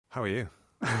How are you?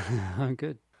 I'm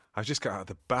good. I just got out of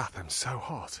the bath. I'm so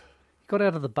hot. You got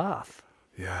out of the bath.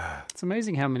 Yeah. It's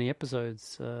amazing how many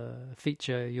episodes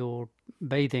feature your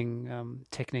bathing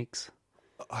techniques.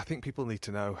 I think people need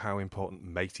to know how important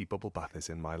matey bubble bath is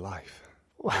in my life.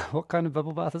 What kind of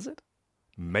bubble bath is it?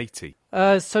 Matey.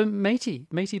 So matey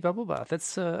bubble bath.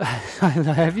 That's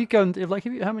have you gone?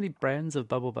 How many brands of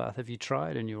bubble bath have you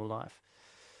tried in your life?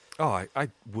 Oh, I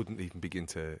wouldn't even begin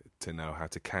to know how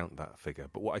to count that figure.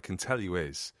 But what I can tell you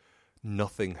is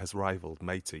nothing has rivaled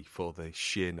matey for the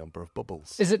sheer number of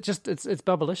bubbles. Is it just it's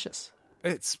bubblicious?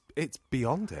 It's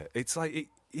beyond it. It's like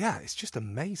it's just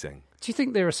amazing. Do you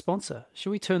think they're a sponsor?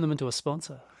 Should we turn them into a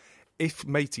sponsor? If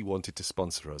matey wanted to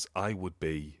sponsor us, I would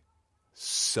be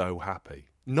so happy.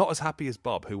 Not as happy as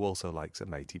Bob, who also likes a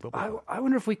matey bubble bath. I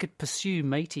wonder if we could pursue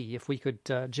matey, if we could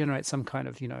generate some kind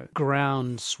of,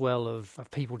 groundswell of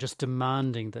people just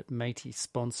demanding that matey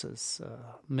sponsors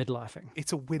midlifing.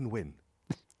 It's a win-win.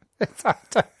 I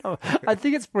don't know. I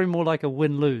think it's probably more like a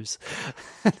win-lose.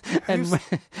 And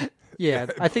yeah,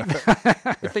 I think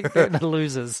they're the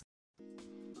losers.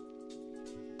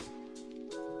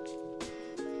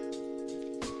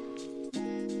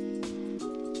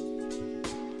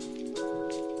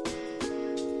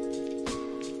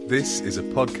 This is a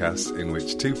podcast in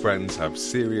which two friends have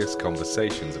serious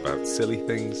conversations about silly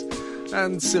things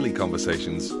and silly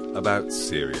conversations about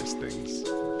serious things.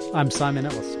 I'm Simon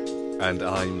Ellis. And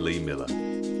I'm Lee Miller.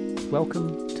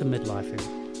 Welcome to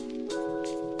Midlifing.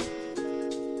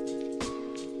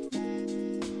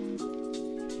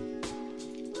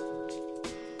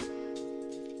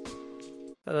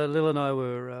 Lil and I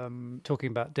were talking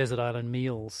about desert island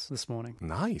meals this morning.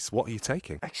 Nice. What are you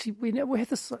taking? Actually, we had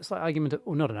this slight argument,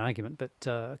 or not an argument, but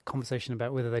a conversation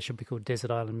about whether they should be called desert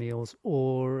island meals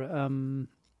or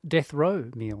death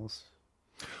row meals.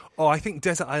 Oh, I think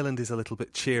Desert Island is a little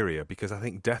bit cheerier because I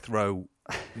think Death Row,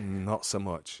 not so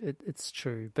much. It's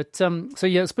true. But,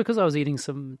 it's because I was eating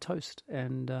some toast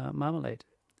and marmalade.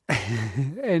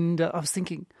 And I was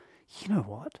thinking, you know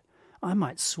what? I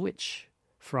might switch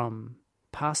from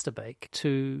pasta bake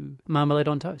to marmalade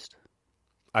on toast.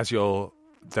 As your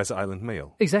Desert Island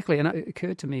meal? Exactly. And it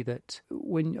occurred to me that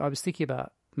when I was thinking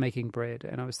about making bread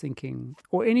and I was thinking,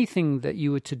 or anything that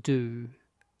you were to do,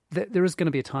 that there is going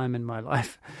to be a time in my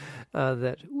life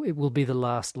that it will be the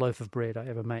last loaf of bread I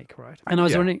ever make, right? And I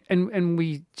was wondering, and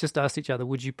we just asked each other,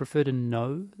 would you prefer to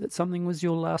know that something was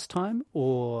your last time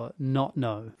or not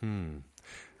know?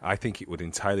 I think it would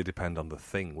entirely depend on the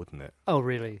thing, wouldn't it? Oh,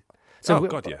 really?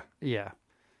 God, yeah. Yeah.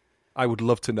 I would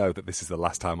love to know that this is the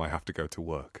last time I have to go to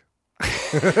work.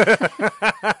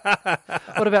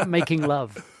 What about making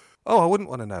love? Oh, I wouldn't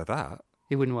want to know that.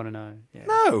 You wouldn't want to know. Yeah.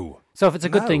 No. So if it's a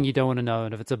good thing, you don't want to know,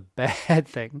 and if it's a bad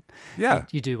thing,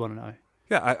 you do want to know.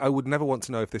 Yeah, I would never want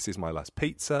to know if this is my last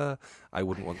pizza. I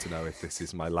wouldn't want to know if this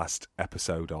is my last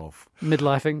episode of...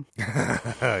 Midlifing.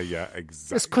 Yeah,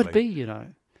 exactly. This could be,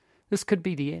 This could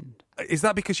be the end. Is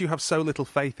that because you have so little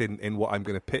faith in what I'm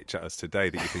going to pitch at us today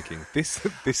that you're thinking,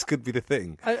 this could be the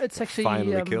thing it's actually, that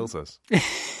finally kills us?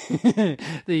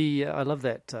 I love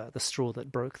that, the straw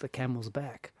that broke the camel's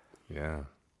back. Yeah.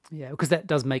 Yeah, because that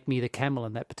does make me the camel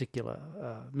in that particular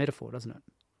metaphor, doesn't it?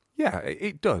 Yeah,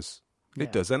 it does.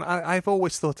 It does. And I've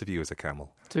always thought of you as a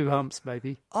camel. 2 humps,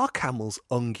 baby. Are camels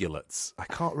ungulates? I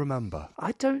can't remember.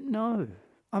 I don't know.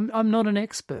 I'm not an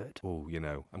expert. Oh,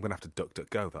 I'm going to have to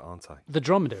DuckDuckGo that, aren't I? The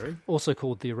dromedary, also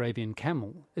called the Arabian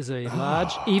camel, is a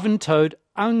large, even-toed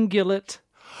ungulate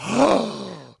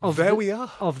we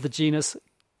are. Of the genus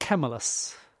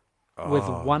Camelus, with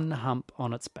 1 hump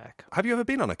on its back. Have you ever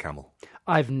been on a camel?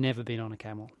 I've never been on a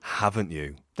camel. Haven't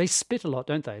you? They spit a lot,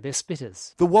 don't they? They're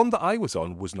spitters. The one that I was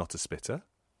on was not a spitter.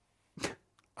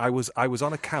 I was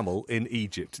on a camel in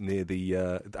Egypt near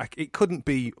the... it couldn't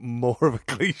be more of a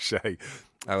cliche.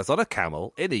 I was on a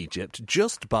camel in Egypt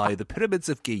just by the pyramids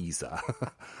of Giza.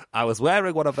 I was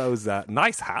wearing one of those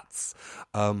nice hats.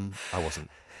 I wasn't.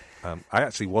 I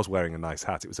actually was wearing a nice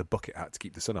hat. It was a bucket hat to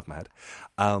keep the sun off my head.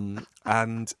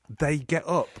 And they get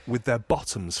up with their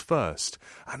bottoms first.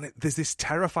 And there's this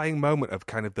terrifying moment of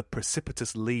kind of the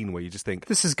precipitous lean where you just think...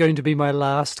 This is going to be my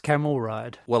last camel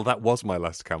ride. Well, that was my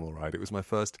last camel ride. It was my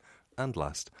first and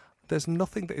last. There's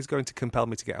nothing that is going to compel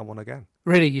me to get on one again.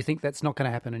 Really? You think that's not going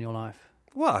to happen in your life?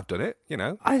 Well, I've done it,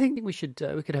 I think we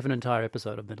could have an entire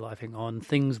episode of Midlifing on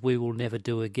things we will never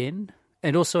do again.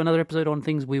 And also another episode on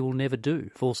things we will never do,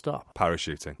 full stop.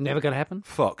 Parachuting. Never going to happen?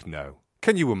 Fuck no.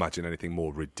 Can you imagine anything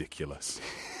more ridiculous?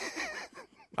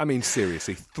 I mean,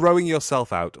 seriously, throwing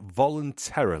yourself out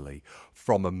voluntarily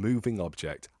from a moving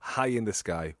object high in the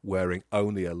sky wearing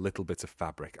only a little bit of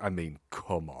fabric. I mean,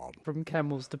 come on. From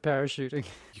camels to parachuting.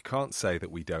 You can't say that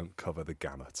we don't cover the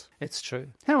gamut. It's true.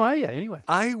 How are you, anyway?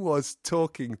 I was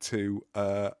talking to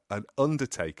an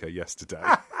undertaker yesterday.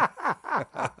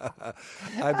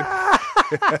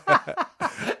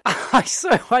 I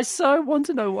so want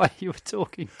to know why you were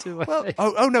talking to.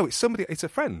 Oh no, it's somebody. It's a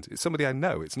friend. It's somebody I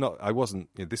know. It's not. I wasn't.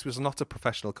 This was not a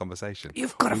professional conversation.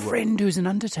 You've got a friend who's an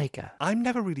undertaker. I'm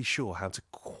never really sure how to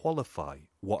qualify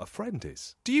what a friend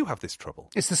is. Do you have this trouble?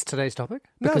 Is this today's topic?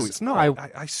 No, Because it's not.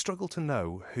 I struggle to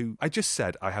know who. I just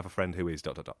said I have a friend who is ...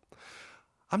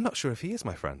 I'm not sure if he is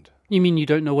my friend. You mean you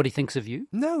don't know what he thinks of you?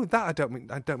 No, that I don't mean.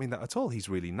 I don't mean that at all. He's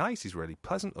really nice. He's really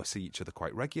pleasant. I see each other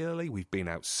quite regularly. We've been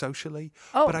out socially.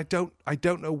 Oh. But I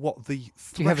don't know what the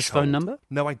threshold. Do you have his phone number?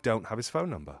 No, I don't have his phone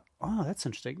number. Oh, that's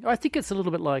interesting. I think it's a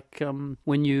little bit like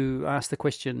when you asked the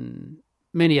question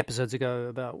many episodes ago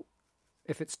about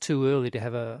if it's too early to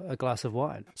have a glass of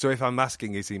wine. So if I'm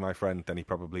asking, is he my friend, then he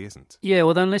probably isn't. Yeah,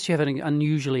 well, unless you have an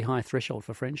unusually high threshold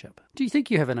for friendship. Do you think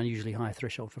you have an unusually high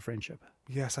threshold for friendship?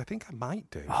 Yes, I think I might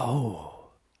do. Oh.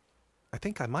 I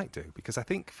think I might do, because I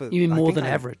think for... You mean more than I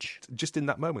average? Just in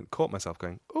that moment, caught myself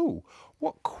going, oh,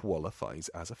 what qualifies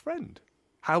as a friend?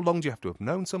 How long do you have to have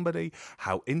known somebody?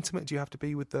 How intimate do you have to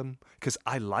be with them? Because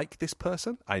I like this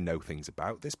person. I know things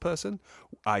about this person.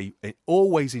 I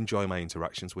always enjoy my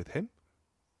interactions with him.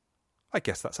 I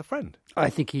guess that's a friend. I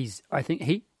think he's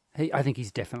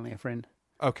definitely a friend.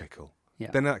 Okay, cool.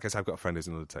 Yeah. Then in that case, I've got a friend who's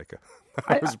an undertaker.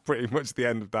 That was pretty much the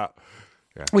end of that.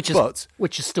 Yeah. Which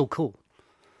is still cool.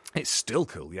 It's still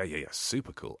cool. Yeah,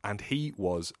 super cool. And he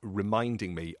was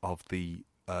reminding me of the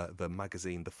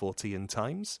magazine, the Fortean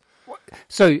Times.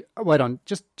 So wait on,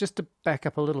 just to back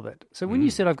up a little bit. So when you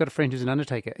said I've got a friend who's an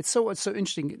undertaker, it's so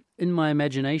interesting. In my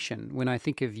imagination, when I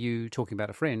think of you talking about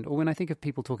a friend, or when I think of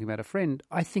people talking about a friend,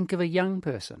 I think of a young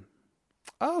person.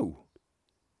 Oh,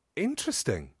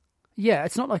 interesting. Yeah,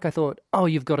 it's not like I thought, oh,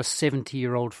 you've got a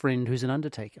 70-year-old friend who's an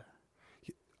undertaker.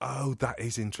 Oh, that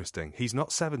is interesting. He's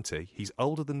not 70. He's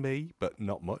older than me, but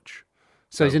not much.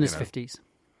 So he's in his 50s.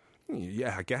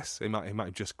 Yeah, I guess. He might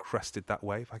have just crested that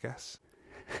wave, I guess.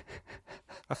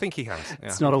 I think he has. Yeah,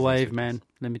 it's not a wave, man.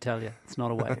 Let me tell you. It's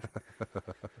not a wave.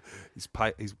 He's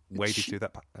waded through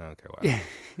that... Okay, wow. Yeah,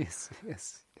 yes.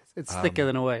 It's thicker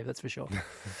than a wave, that's for sure.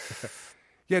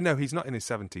 Yeah, no, he's not in his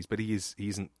 70s, but he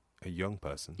isn't a young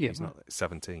person. Yeah, he's not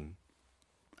 17.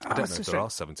 I don't know if there are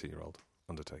 17-year-old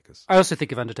undertakers. I also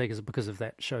think of undertakers because of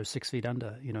that show 6 Feet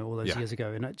Under, all those Yeah. years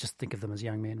ago, and I just think of them as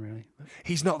young men, really.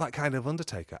 He's not that kind of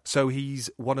undertaker. So he's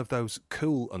one of those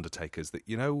cool undertakers that,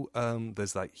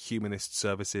 there's like humanist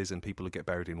services and people who get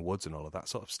buried in woods and all of that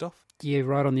sort of stuff. Yeah,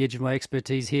 right on the edge of my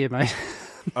expertise here, mate.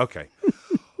 Okay.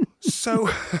 So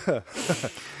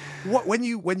when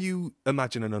you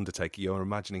imagine an undertaker, you're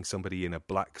imagining somebody in a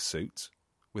black suit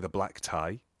with a black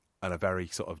tie and a very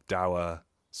sort of dour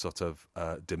sort of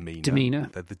demeanour.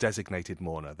 They're the designated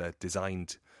mourner. They're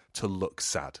designed to look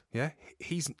sad. Yeah,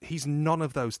 he's none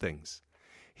of those things.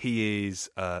 He is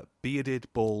bearded,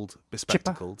 bald,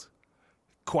 bespectacled.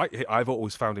 Chipper. I've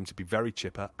always found him to be very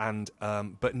chipper, and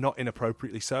but not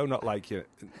inappropriately so. Not like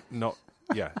not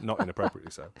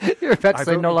inappropriately so. You're about to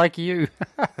say not like you.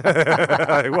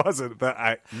 It wasn't,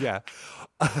 but yeah.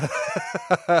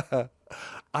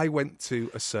 I went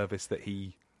to a service that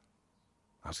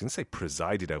I was going to say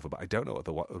presided over, but I don't know what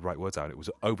the right words are. It was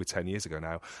over 10 years ago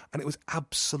now, and it was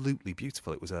absolutely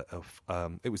beautiful. It was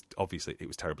it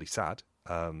was terribly sad,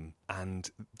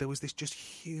 and there was this just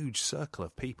huge circle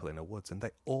of people in a woods, and they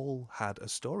all had a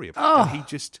story of it. Oh. And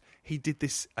he did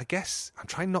this. I guess I'm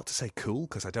trying not to say cool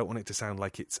because I don't want it to sound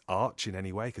like it's arch in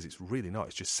any way, because it's really not.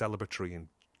 It's just celebratory and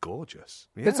gorgeous.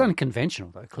 Yeah. It's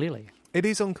unconventional, though. Clearly, it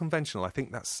is unconventional. I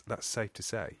think that's safe to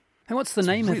say. And what's the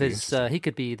name really of his... he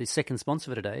could be the second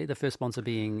sponsor for today, the first sponsor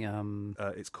being...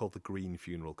 it's called the Green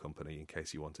Funeral Company, in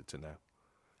case you wanted to know.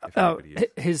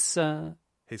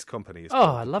 His company is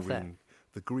I love that.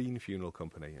 The Green Funeral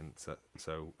Company. And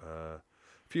so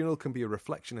funeral can be a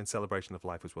reflection and celebration of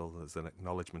life as well as an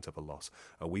acknowledgement of a loss.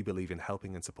 We believe in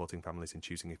helping and supporting families in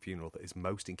choosing a funeral that is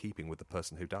most in keeping with the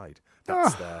person who died.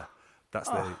 That's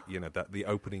the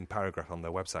opening paragraph on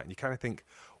their website. And you kind of think,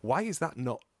 why is that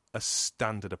not a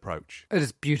standard approach? It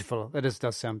is beautiful. Does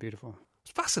sound beautiful.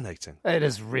 It's fascinating. It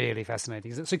is really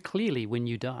fascinating. So clearly, when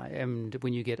you die and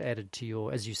when you get added to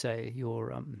your, as you say,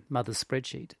 your mother's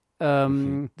spreadsheet,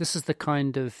 this is the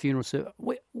kind of funeral. So,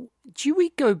 do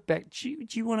we go back? Do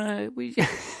you want to?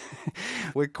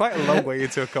 We're quite a long way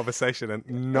into a conversation, and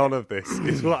none of this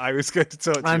is what I was going to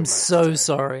talk to you about. I'm so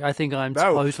sorry. I think I'm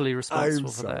totally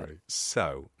responsible for that.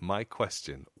 So, my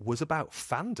question was about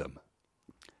fandom.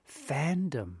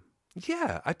 Fandom.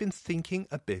 Yeah, I've been thinking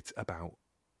a bit about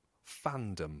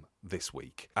fandom this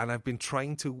week, and I've been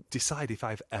trying to decide if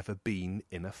I've ever been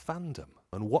in a fandom.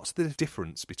 And what's the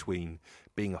difference between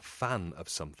being a fan of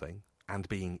something and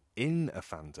being in a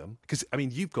fandom? Because, I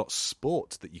mean, you've got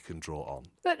sport that you can draw on.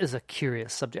 That is a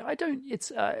curious subject. It's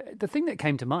the thing that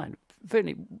came to mind,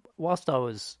 certainly whilst I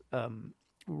was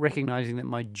recognizing that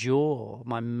my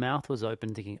mouth was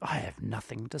open, thinking, I have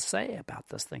nothing to say about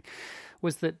this thing,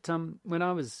 was that when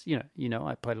I was,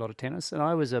 I played a lot of tennis, and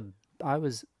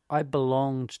I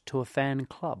belonged to a fan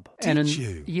club. Did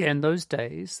you? Yeah, in those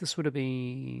days, this would have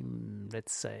been,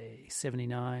 let's say,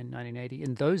 79, 1980.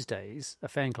 In those days, a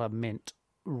fan club meant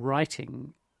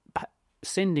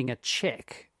sending a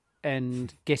check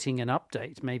and getting an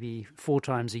update maybe 4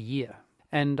 times a year.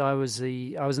 And I was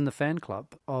in the fan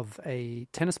club of a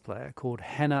tennis player called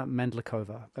Hanna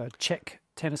Mandlikova, a Czech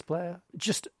tennis player.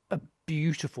 Just a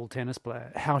beautiful tennis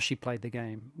player. How she played the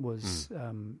game was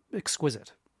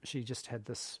exquisite. She just had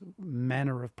this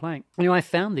manner of playing. I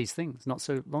found these things not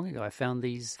so long ago. I found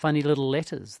these funny little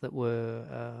letters that were,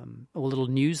 or little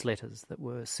newsletters that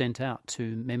were sent out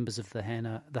to members of the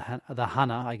Hanna,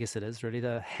 I guess it is really,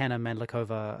 the Hanna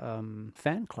Mandlikova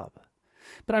fan club.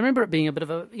 But I remember it being a bit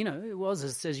of a, it was,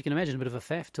 as you can imagine, a bit of a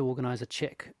faff to organise a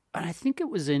check. And I think it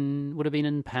would have been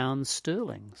in pounds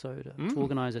sterling. So to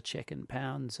organise a check in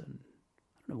pounds, and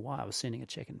I don't know why I was sending a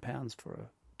check in pounds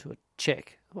to a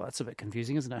check. Well, that's a bit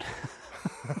confusing, isn't it?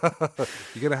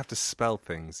 You're going to have to spell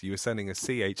things. You were sending a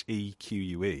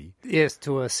CHEQUE. Yes,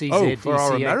 to a CZECH. Oh, for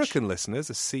our American listeners,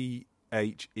 a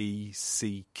CHECK.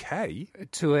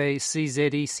 To a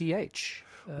CZECH.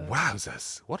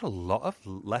 Wowzers. What a lot of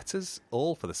letters,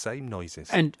 all for the same noises.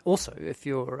 And also, if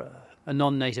you're a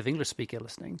non-native English speaker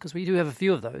listening, because we do have a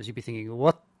few of those, you'd be thinking,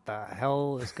 what the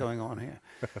hell is going on here?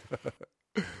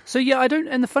 So, yeah,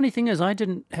 and the funny thing is, I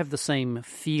didn't have the same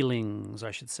feelings,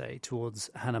 I should say, towards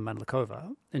Hanna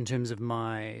Mandlikova in terms of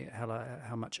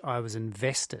how much I was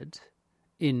invested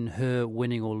in her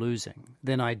winning or losing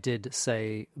than I did,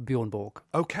 say, Bjorn Borg.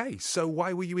 Okay, so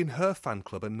why were you in her fan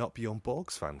club and not Bjorn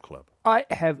Borg's fan club? I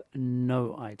have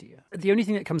no idea. The only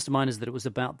thing that comes to mind is that it was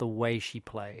about the way she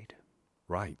played.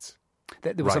 Right.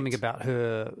 That there was something about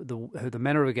the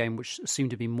manner of a game which seemed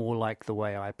to be more like the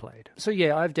way I played. So,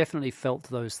 yeah, I've definitely felt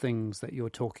those things that you're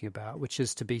talking about, which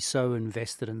is to be so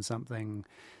invested in something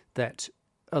that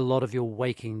a lot of your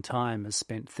waking time is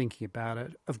spent thinking about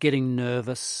it, of getting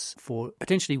nervous for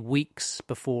potentially weeks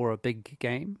before a big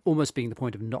game, almost being the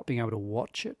point of not being able to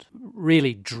watch it,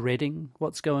 really dreading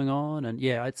what's going on. And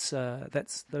yeah, it's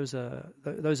those are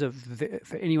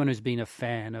for anyone who's been a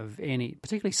fan of any,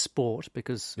 particularly sport,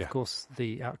 because of course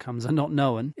the outcomes are not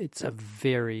known. It's a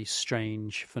very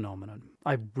strange phenomenon.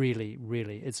 I really,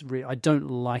 I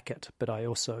don't like it, but I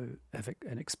also have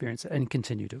an experience it and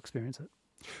continue to experience it.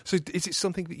 So is it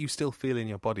something that you still feel in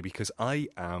your body? Because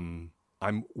I'm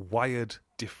wired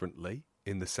differently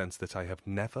in the sense that I have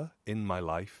never in my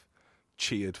life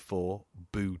cheered for,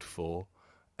 booed for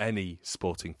any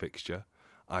sporting fixture.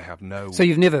 I have no... So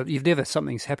you've never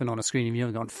something's happened on a screen and you've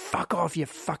never gone, fuck off, you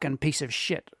fucking piece of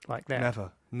shit, like that?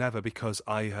 Never, because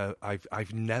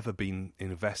I've never been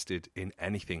invested in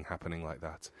anything happening like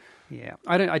that. Yeah,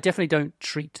 I definitely don't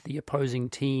treat the opposing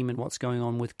team and what's going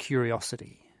on with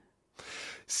curiosity.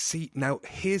 See, now,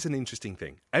 here's an interesting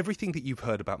thing. Everything that you've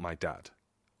heard about my dad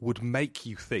would make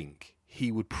you think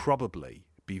he would probably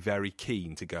be very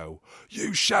keen to go,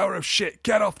 you shower of shit,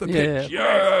 get off the pitch.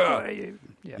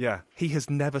 Yeah. He has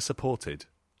never supported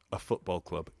a football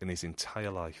club in his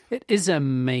entire life. It is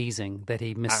amazing that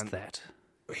he missed that.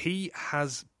 He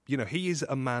has... he is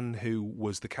a man who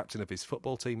was the captain of his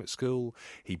football team at school.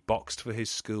 He boxed for his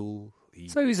school.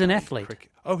 So he's an athlete.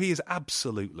 Oh, he is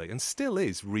absolutely, and still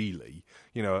is really,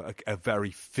 a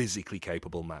very physically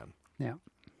capable man. Yeah.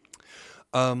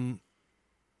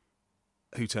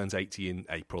 Who turns 80 in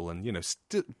April and,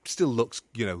 still looks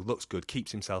good,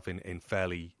 keeps himself in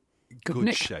fairly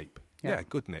good shape. Yeah,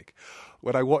 good nick.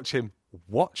 When I watch him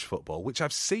watch football, which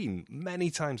I've seen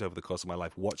many times over the course of my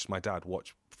life, watched my dad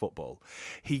watch football,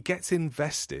 he gets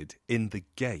invested in the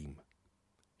game.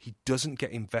 He doesn't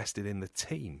get invested in the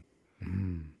team.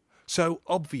 So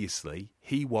obviously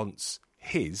he wants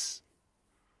his,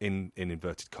 in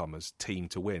inverted commas, team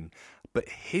to win, but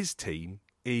his team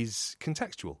is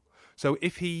contextual. So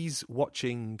if he's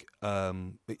watching,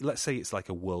 let's say it's like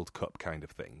a World Cup kind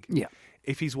of thing. Yeah.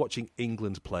 If he's watching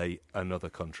England play another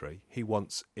country, he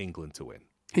wants England to win.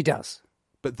 He does.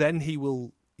 But then he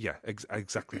will... Yeah,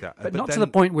 exactly that. But not then, to the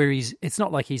point where it's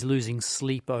not like he's losing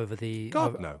sleep over the...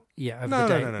 God, no. Yeah, over the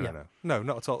day. No,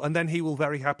 not at all. And then he will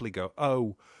very happily go,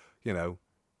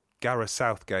 Gareth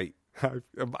Southgate.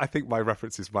 I think my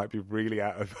references might be really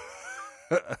a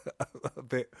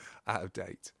bit out of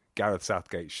date. Gareth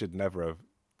Southgate should never have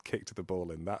kicked the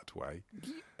ball in that way.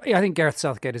 Yeah, I think Gareth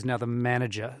Southgate is now the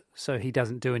manager, so he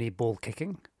doesn't do any ball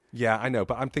kicking. Yeah, I know,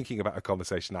 but I'm thinking about a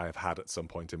conversation I have had at some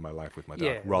point in my life with my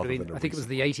dad, rather than I think it was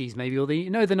the 80s, maybe, or the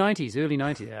 90s, early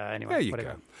 90s. Anyway, there you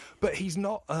whatever. go. But he's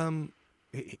not.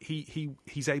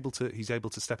 He's able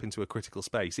to step into a critical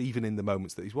space even in the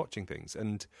moments that he's watching things,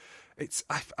 and it's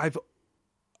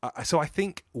so I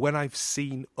think when I've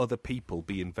seen other people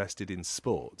be invested in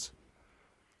sport,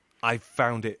 I've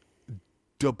found it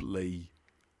doubly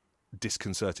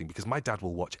disconcerting because my dad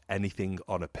will watch anything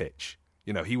on a pitch.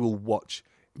 You know, he will watch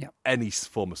any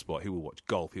form of sport. He will watch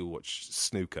golf. He will watch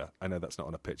snooker. I know that's not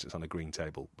on a pitch; it's on a green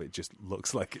table, but it just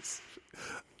looks like it's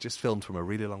just filmed from a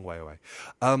really long way away.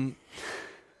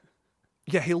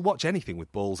 Yeah, he'll watch anything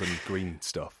with balls and green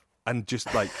stuff, and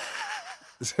just like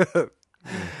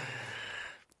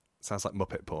sounds like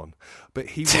Muppet porn. But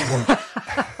he will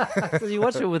watch. So you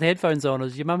watch it with headphones on, or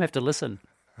does your mum have to listen?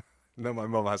 No, my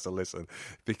mum has to listen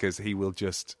because he will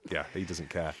just. Yeah, he doesn't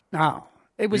care. No.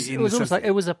 It was almost like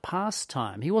it was a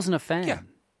pastime. He wasn't a fan. Yeah.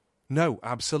 No,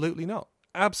 absolutely not.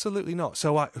 Absolutely not.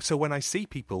 So when I see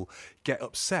people get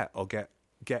upset or get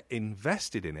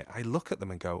invested in it, I look at them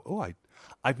and go, "Oh,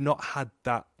 I've not had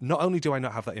that. Not only do I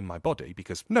not have that in my body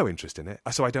because no interest in it,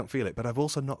 so I don't feel it, but I've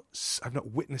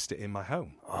not witnessed it in my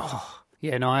home." Oh.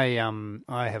 Yeah, and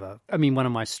I have one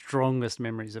of my strongest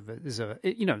memories of it is I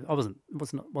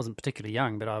wasn't particularly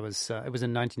young, but it was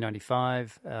in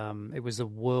 1995. It was a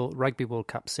Rugby World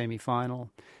Cup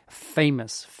semi-final, a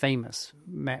famous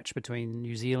match between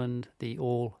New Zealand, the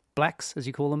All Blacks as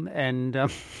you call them, and I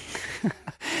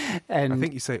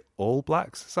think you say All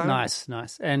Blacks. Simon?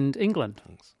 Nice, and England.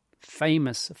 Thanks.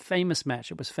 Famous match.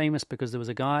 It was famous because there was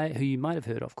a guy who you might have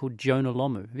heard of called Jonah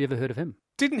Lomu. Have you ever heard of him?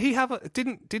 Didn't he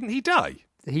Didn't he die?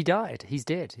 He died. He's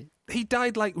dead. He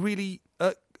died like really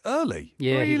early.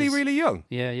 Yeah, really young.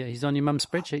 Yeah. He's on your mum's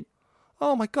spreadsheet.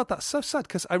 Oh my God, that's so sad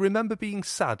because I remember being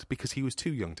sad because he was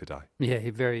too young to die. Yeah,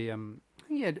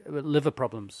 he had liver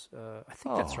problems. I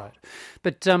think that's right.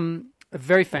 But a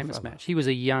very famous match. He was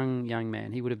a young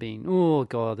man. He would have been,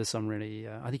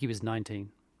 I think he was 19.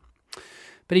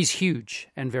 But he's huge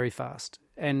and very fast.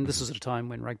 And this was at a time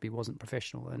when rugby wasn't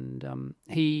professional. And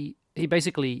he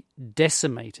basically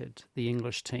decimated the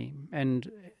English team.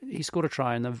 And he scored a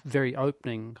try in the very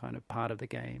opening kind of part of the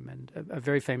game. And a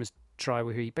very famous try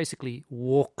where he basically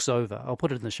walks over. I'll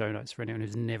put it in the show notes for anyone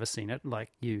who's never seen it,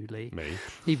 like you, Lee. Me.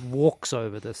 He walks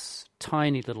over this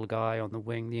tiny little guy on the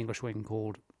wing, the English wing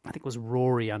called, I think it was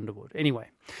Rory Underwood. Anyway,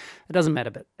 it doesn't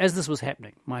matter. But as this was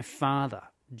happening, my father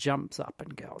jumps up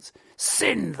and goes,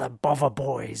 "Send the bother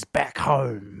boys back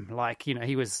home." Like,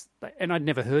 he was, and I'd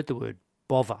never heard the word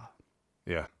bother.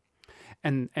 Yeah.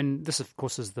 And this, of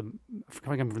course, is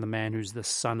coming from the man who's the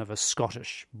son of a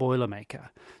Scottish boilermaker.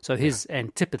 So his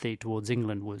antipathy towards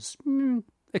England was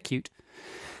acute.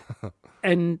 But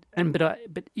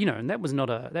that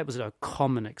was a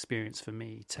common experience for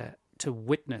me to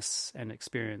witness and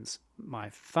experience my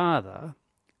father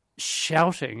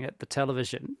shouting at the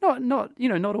television,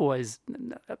 not always,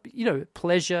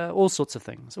 pleasure, all sorts of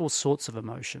things, all sorts of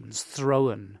emotions,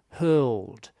 thrown,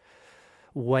 hurled,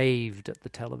 waved at the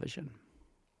television.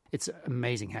 It's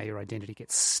amazing how your identity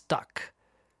gets stuck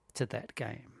to that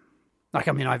game. Like,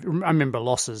 I remember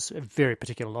losses, very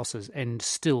particular losses, and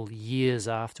still years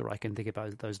after I can think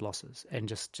about those losses, and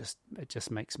it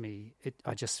just makes me,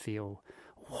 I just feel,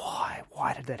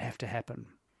 why did that have to happen?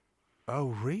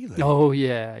 Oh, really? Oh,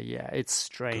 yeah. It's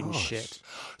strange shit.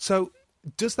 So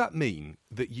does that mean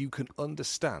that you can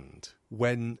understand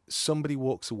when somebody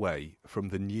walks away from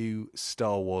the new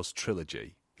Star Wars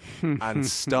trilogy and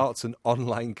starts an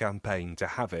online campaign to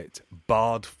have it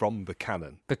barred from the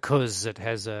canon? Because it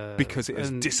has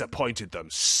disappointed them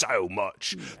so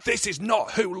much. Yeah. This is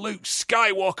not who Luke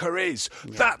Skywalker is.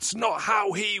 Yeah. That's not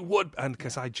how he would. And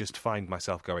because I just find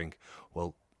myself going,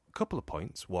 well, a couple of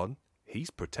points. One, he's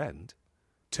pretend.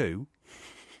 Two,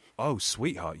 oh,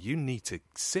 sweetheart, you need to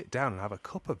sit down and have a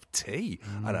cup of tea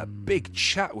and a big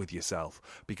chat with yourself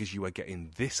because you are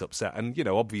getting this upset. And,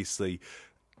 obviously,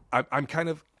 I'm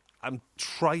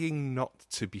trying not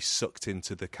to be sucked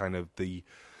into the kind of the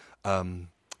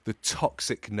the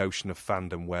toxic notion of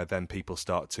fandom where then people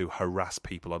start to harass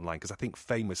people online. Because I think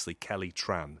famously Kelly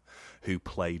Tran, who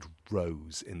played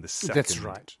Rose in the second... That's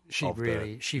right. She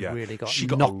really got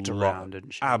knocked around,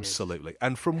 didn't she? Absolutely.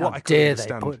 And from How what I could dare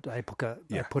understand...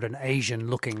 they put an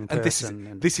Asian-looking person...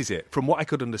 And this is it. From what I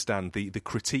could understand, the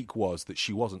critique was that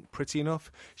she wasn't pretty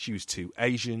enough, she was too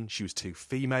Asian, she was too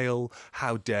female.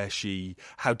 How dare she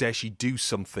do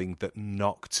something that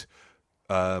knocked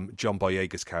John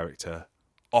Boyega's character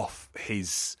off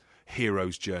his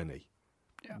hero's journey,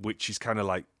 which is kind of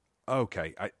like,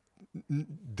 okay,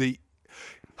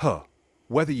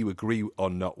 whether you agree or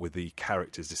not with the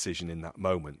character's decision in that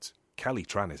moment, Kelly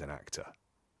Tran is an actor.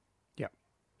 Yeah.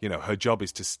 You know, her job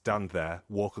is to stand there,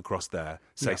 walk across there,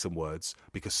 say some words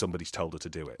because somebody's told her to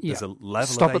do it. Yeah. There's a level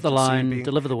Stop of at the line,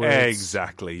 deliver the words.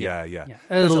 Exactly, yeah.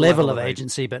 A level of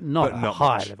agency, but not a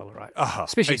high much. Level, right? exactly.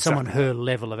 Especially someone her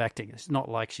level of acting. It's not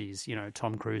like she's,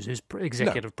 Tom Cruise, who's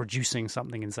executive producing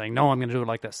something and saying, no, I'm going to do it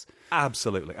like this.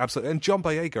 Absolutely. And John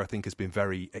Boyega, I think, has been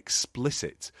very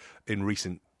explicit in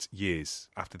recent years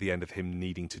after the end of him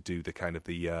needing to do the kind of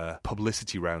the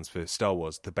publicity rounds for Star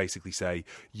Wars to basically say,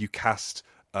 you cast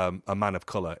a man of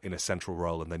colour in a central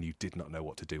role and then you did not know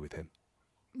what to do with him.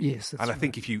 Yes, that's and I right.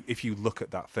 think if you look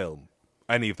at that film,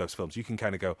 any of those films, you can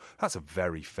kind of go, that's a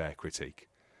very fair critique.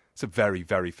 It's a very,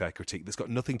 very fair critique that's got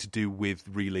nothing to do with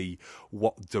really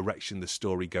what direction the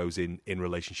story goes in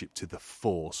relationship to the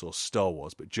Force or Star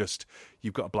Wars, but just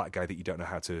you've got a black guy that you don't know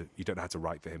how to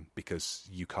write for him because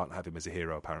you can't have him as a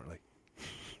hero apparently.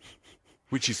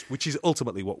 which is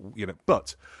ultimately what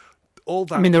but all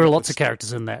that. I mean, there are lots of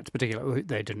characters in that particular who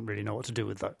they didn't really know what to do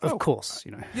with that. Of course,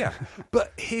 Yeah,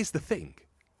 but here's the thing.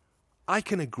 I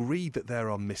can agree that there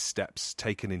are missteps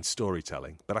taken in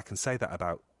storytelling, but I can say that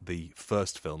about the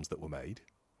first films that were made,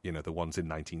 the ones in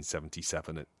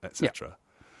 1977, etc.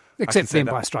 Yeah. Except The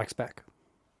Empire Strikes Back.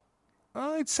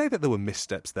 I'd say that there were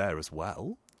missteps there as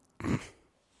well.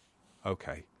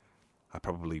 Okay, I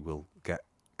probably will get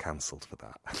cancelled for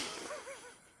that.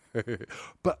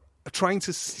 But trying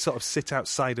to sort of sit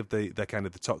outside of the kind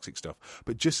of the toxic stuff,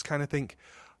 but just kind of think...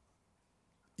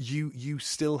 You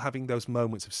still having those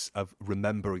moments of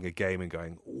remembering a game and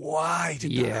going, why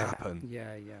did that happen?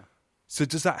 Yeah. So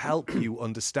does that help you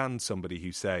understand somebody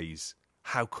who says,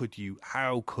 how could you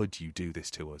do this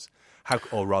to us? How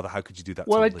could you do that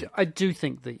to me? I do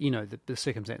think that, the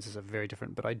circumstances are very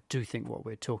different, but I do think what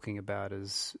we're talking about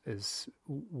is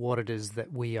what it is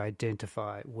that we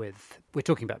identify with. We're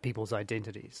talking about people's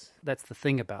identities. That's the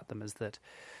thing about them, is that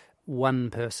one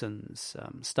person's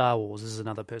Star Wars is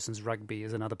another person's rugby,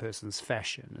 is another person's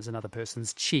fashion, is another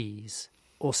person's cheese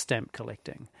or stamp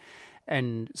collecting.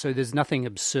 And so there's nothing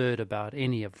absurd about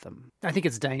any of them. I think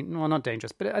it's not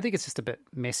dangerous, but I think it's just a bit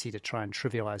messy to try and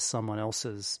trivialize someone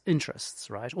else's interests,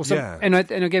 right? And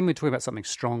again, we're talking about something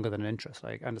stronger than an interest.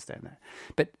 I understand that.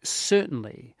 But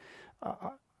certainly,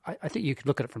 I think you could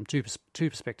look at it from two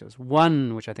perspectives.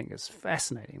 One, which I think is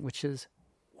fascinating, which is,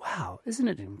 wow, isn't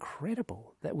it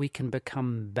incredible that we can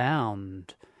become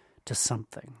bound to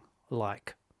something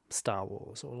like Star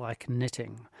Wars or like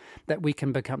knitting,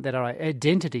 that our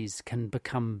identities can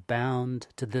become bound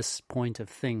to this point of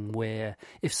thing where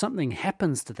if something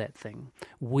happens to that thing,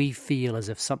 we feel as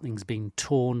if something's being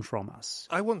torn from us.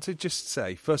 I want to just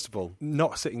say, first of all,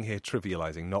 not sitting here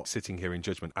trivializing, not sitting here in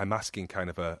judgment. I'm asking kind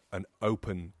of an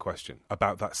open question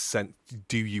about that sense.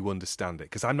 Do you understand it?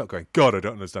 Because I'm not going, God, I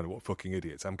don't understand it. What fucking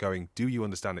idiots. I'm going, do you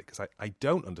understand it? Because I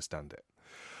don't understand it.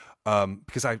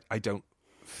 Because I don't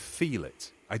feel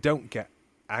it. I don't get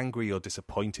angry or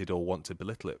disappointed or want to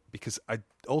belittle it, because I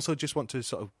also just want to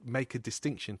sort of make a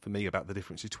distinction for me about the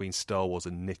difference between Star Wars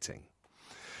and knitting.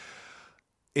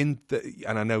 And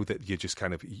I know that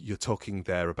you're talking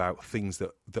there about things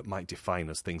that might define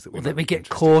us, things that we get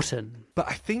caught in. But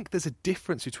I think there's a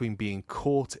difference between being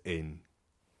caught in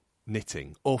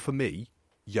knitting, or for me,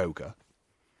 yoga.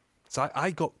 So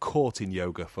I got caught in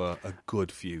yoga for a good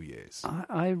few years.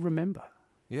 I remember.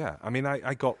 Yeah, I mean,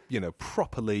 I got,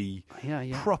 properly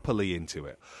into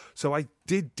it. So I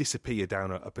did disappear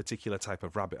down a particular type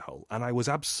of rabbit hole, and I was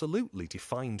absolutely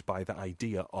defined by the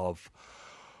idea of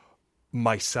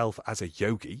myself as a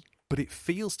yogi, but it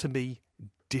feels to me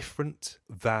different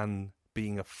than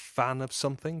being a fan of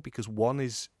something, because one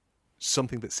is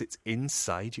something that sits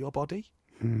inside your body,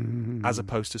 as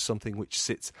opposed to something which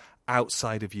sits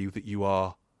outside of you that you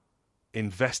are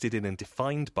invested in and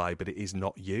defined by, but it is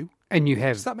not you. And you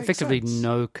have effectively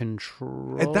no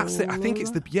control. And that's it. I think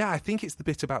it's the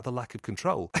bit about the lack of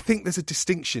control. I think there's a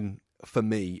distinction for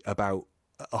me about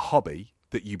a hobby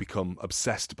that you become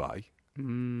obsessed by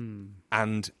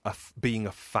and being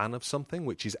a fan of something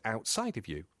which is outside of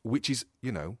you, which is,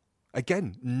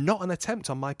 again, not an attempt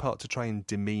on my part to try and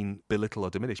demean, belittle, or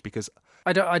diminish, because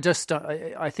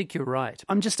I think you're right.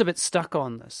 I'm just a bit stuck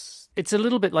on this. It's a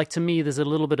little bit like, to me, there's a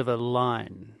little bit of a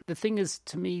line. The thing is,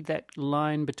 to me, that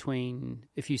line between,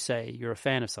 if you say you're a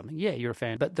fan of something, yeah, you're a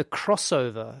fan, but the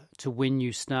crossover to when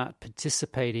you start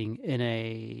participating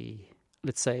in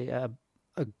let's say, a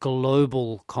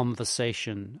global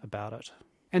conversation about it.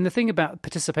 And the thing about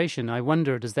participation, I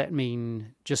wonder, does that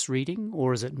mean just reading,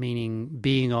 or is it meaning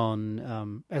being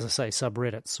on, as I say,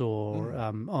 subreddits or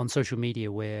on social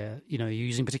media where, you're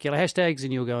using particular hashtags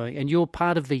and you're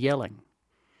part of the yelling?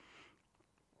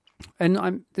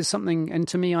 And there's something, and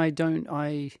to me,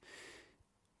 I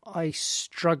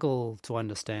struggle to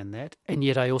understand that, and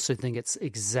yet I also think it's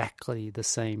exactly the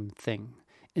same thing.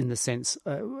 In the sense,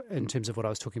 in terms of what I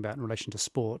was talking about in relation to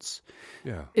sports,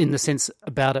 in the sense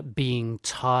about it being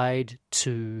tied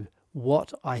to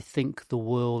what I think the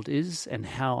world is and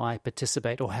how I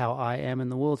participate or how I am in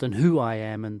the world and who I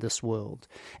am in this world.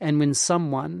 And when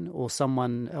someone or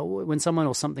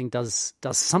something does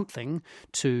something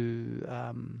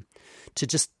to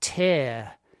just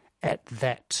tear at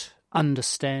that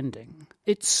understanding,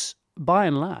 it's by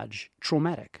and large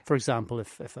traumatic. For example,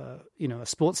 if a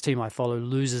sports team I follow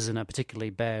loses in a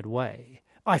particularly bad way,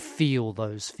 I feel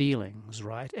those feelings,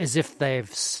 right? As if they've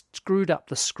screwed up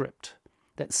the script,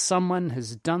 that someone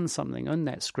has done something in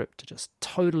that script to just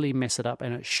totally mess it up,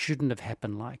 and it shouldn't have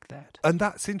happened like that. And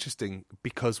that's interesting,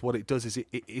 because what it does is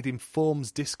it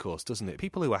informs discourse, doesn't it?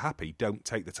 People who are happy don't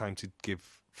take the time to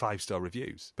give 5-star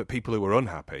reviews, but people who are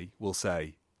unhappy will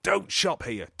say, don't shop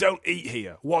here, don't eat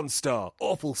here, 1 star,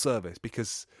 awful service,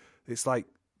 because it's like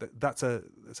that's a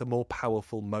more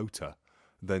powerful motor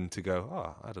than to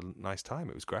go, I had a nice time,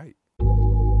 it was great.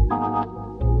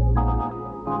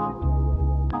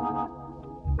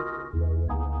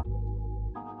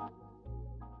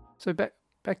 So back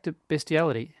to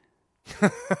bestiality.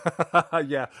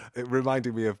 Yeah, it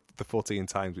reminded me of the 14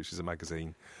 Times, which is a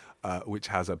magazine which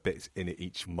has a bit in it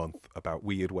each month about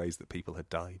weird ways that people had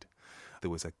died. There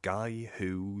was a guy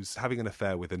who's having an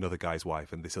affair with another guy's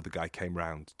wife, and this other guy came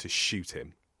round to shoot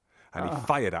him. And he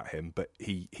fired at him, but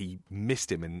he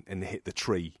missed him and hit the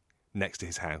tree next to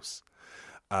his house.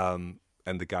 And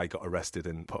the guy got arrested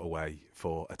and put away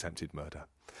for attempted murder.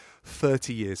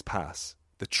 30 years pass.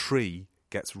 The tree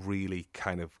gets really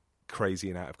kind of crazy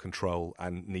and out of control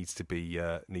and needs to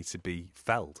be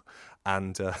felled.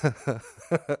 And a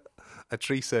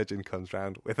tree surgeon comes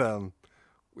round with a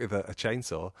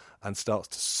chainsaw and starts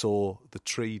to saw the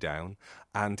tree down,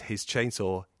 and his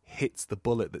chainsaw hits the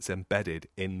bullet that's embedded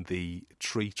in the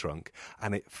tree trunk,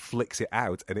 and it flicks it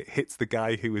out, and it hits the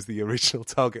guy who was the original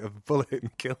target of the bullet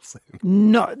and kills him.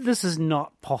 No, this is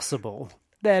not possible.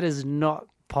 That is not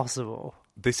possible.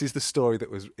 This is the story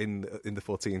that was in the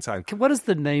 14 Times. What is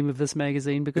the name of this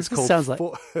magazine? Because it's this sounds like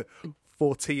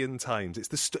 14 Times.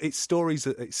 It's stories.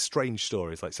 It's strange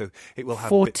stories. Like, so it will have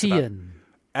 14. Fortean.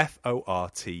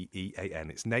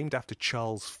 It's named after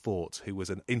Charles Fort, who was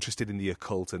interested in the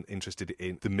occult and interested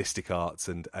in the mystic arts,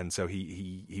 and so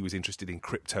he was interested in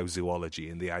cryptozoology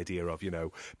and the idea of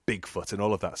Bigfoot and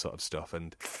all of that sort of stuff.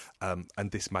 And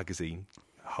this magazine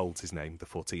holds his name, the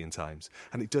 14 Times,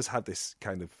 and it does have this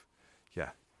kind of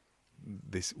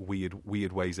this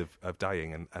weird ways of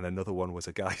dying. And another one was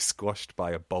a guy squashed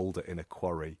by a boulder in a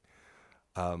quarry,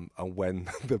 and when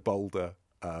the boulder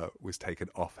was taken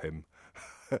off him,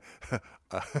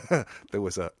 there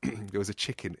was a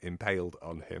chicken impaled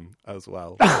on him as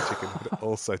well. The chicken had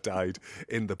also died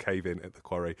in the cave-in at the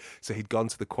quarry. So he'd gone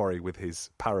to the quarry with his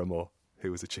paramour,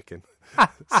 who was a chicken.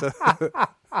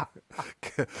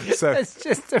 So it's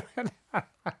just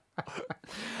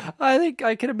I think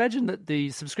I can imagine that the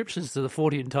subscriptions to the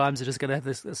 14 Times are just going to have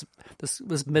this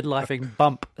midlifing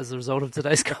bump as a result of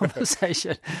today's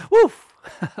conversation. Woof!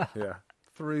 Yeah,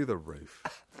 through the roof.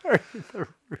 Through the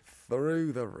roof.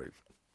 Through the roof.